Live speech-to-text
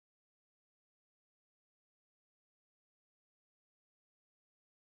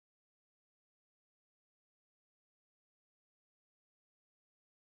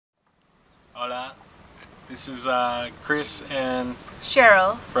Hola, this is Chris and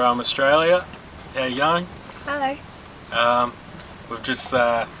Sheryl from Australia. How you going? Hello. We've just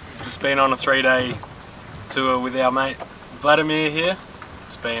been on a 3-day tour with our mate Vladimir here.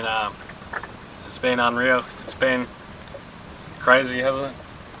 It's been unreal. It's been crazy, hasn't it?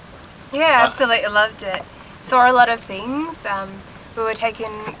 Yeah, absolutely loved it. Saw a lot of things. We were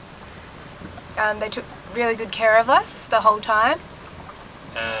taken. They took really good care of us the whole time.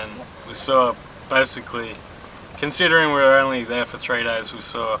 And we saw, basically, considering we were only there for 3 days, we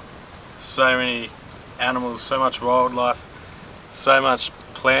saw so many animals, so much wildlife, so much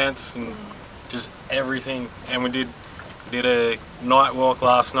plants and just everything. And we did a night walk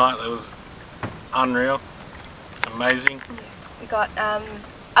last night that was unreal, amazing. We got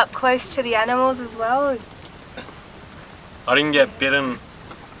up close to the animals as well. I didn't get bitten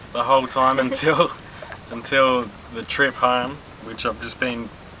the whole time until the trip home, which I've just been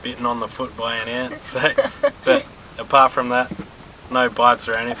bitten on the foot by an ant. So, but apart from that, no bites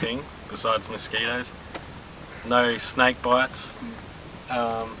or anything besides mosquitoes. No snake bites,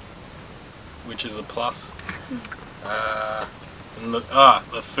 which is a plus. And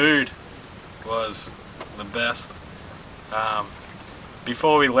the food was the best.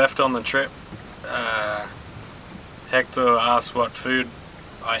 Before we left on the trip, Hector asked what food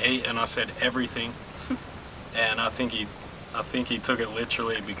I eat, and I said everything. And I think he took it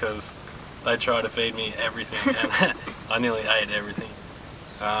literally, because they tried to feed me everything, and I nearly ate everything.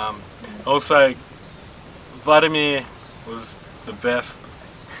 Also, Vladimir was the best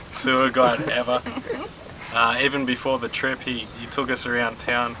tour guide ever. Even before the trip, he took us around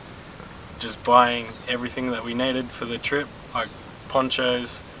town, just buying everything that we needed for the trip, like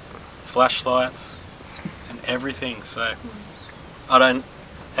ponchos, flashlights, and everything. So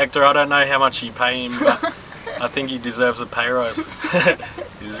Hector, I don't know how much you pay him, but I think he deserves a pay rise.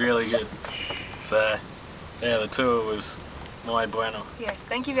 He's really good. So yeah, the tour was muy bueno. Yes,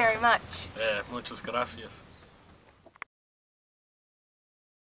 thank you very much. Yeah, muchas gracias.